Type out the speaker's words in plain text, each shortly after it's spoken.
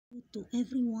to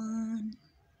everyone.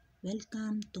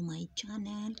 Welcome to my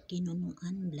channel,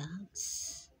 Kinunuan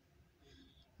Vlogs.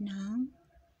 Now,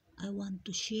 I want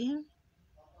to share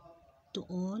to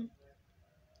all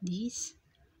this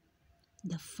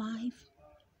the 5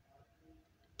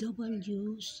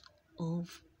 W's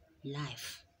of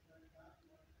life.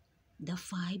 The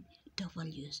 5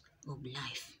 W's of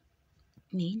life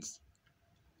means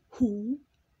who,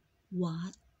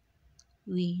 what,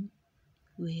 when,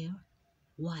 where,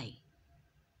 why.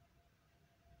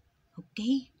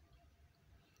 Okay?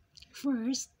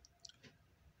 First,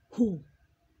 who.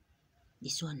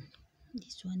 This one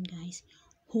guys.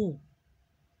 Who.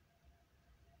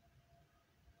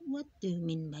 What do you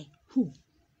mean by who?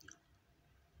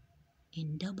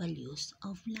 In W's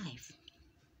of life.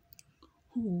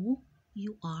 Who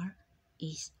you are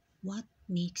is what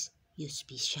makes you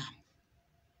special.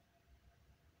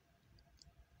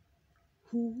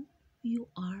 Who you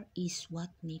are is what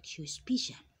makes you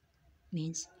special.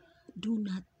 Means do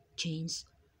not change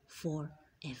for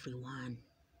everyone.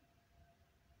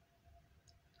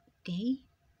 Okay?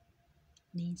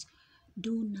 Means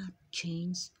do not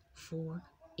change for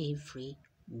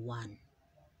everyone.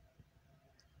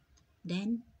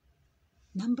 Then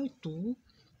number two,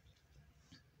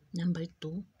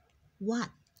 what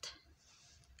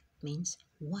means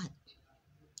what?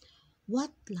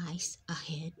 What lies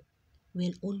ahead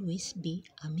will always be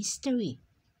a mystery.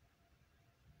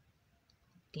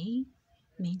 Okay?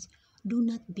 Means do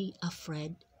not be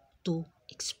afraid to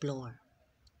explore.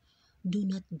 Do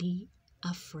not be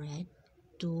afraid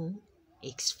to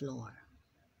explore.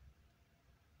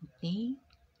 Okay?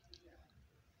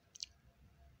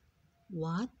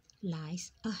 What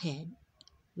lies ahead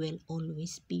will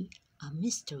always be a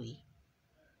mystery.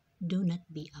 Do not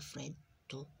be afraid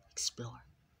to explore.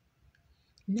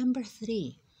 Number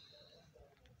 3,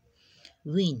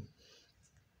 win.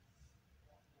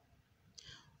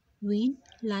 When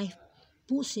life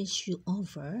pushes you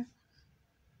over,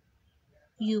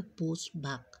 you push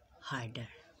back harder.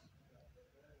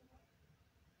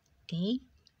 Okay?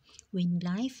 When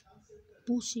life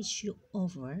pushes you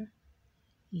over,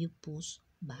 you push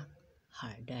back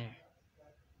harder.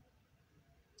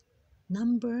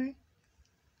 Number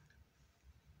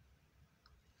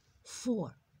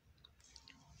 4,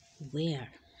 where.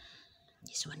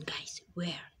 This one guys,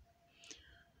 where.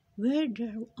 Where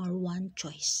there are one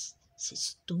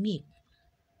choices to make.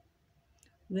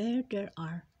 Where there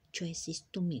are choices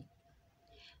to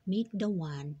make the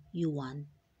one you want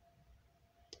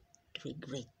to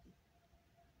regret.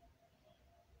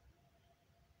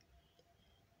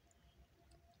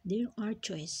 There are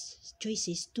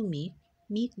choices to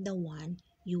make the one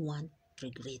you want to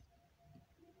regret.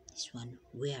 This one,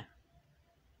 where.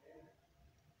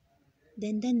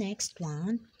 Then the next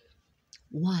one,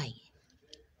 why.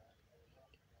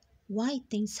 Why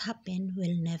things happen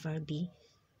will never be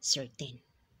certain.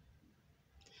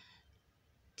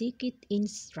 Take it in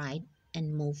stride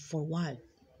and move forward.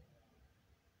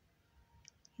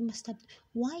 You must have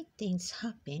why things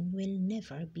happen will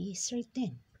never be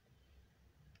certain.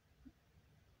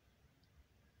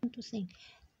 To think,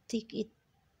 take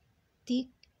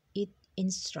it in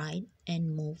stride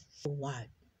and move forward.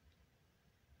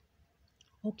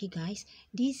 Okay guys,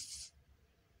 this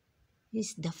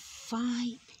is the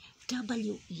 5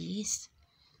 W's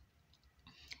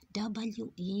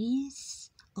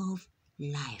of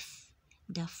life.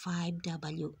 The 5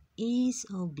 W's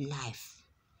of life.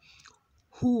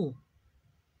 Who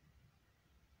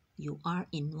you are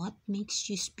and what makes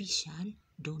you special,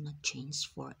 do not change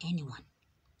for anyone.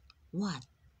 What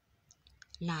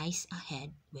lies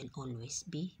ahead will always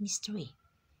be mystery.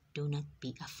 Do not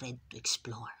be afraid to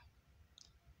explore.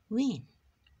 When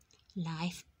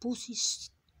life pushes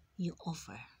you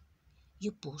over,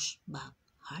 you push back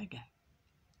harder.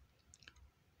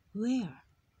 Where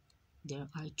there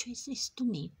are choices to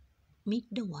make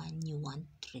the one you want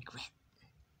to regret.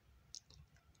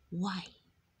 Why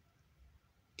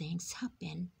things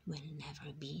happen will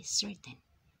never be certain.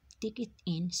 Take it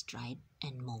in stride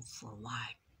and move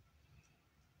forward.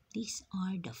 These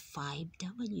are the 5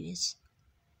 W's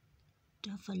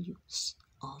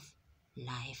of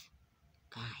life,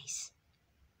 guys.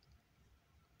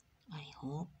 I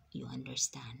hope you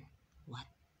understand what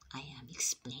I am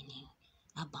explaining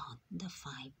about the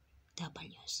 5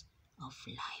 W's of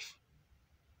life.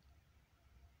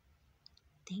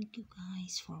 Thank you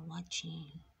guys for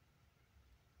watching.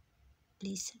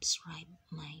 Please subscribe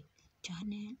my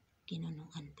channel,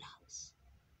 Kinunuan Vlogs.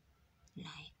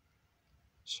 Like,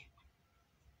 share.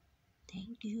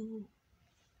 Thank you.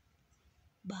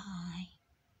 Bye.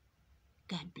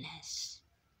 God bless.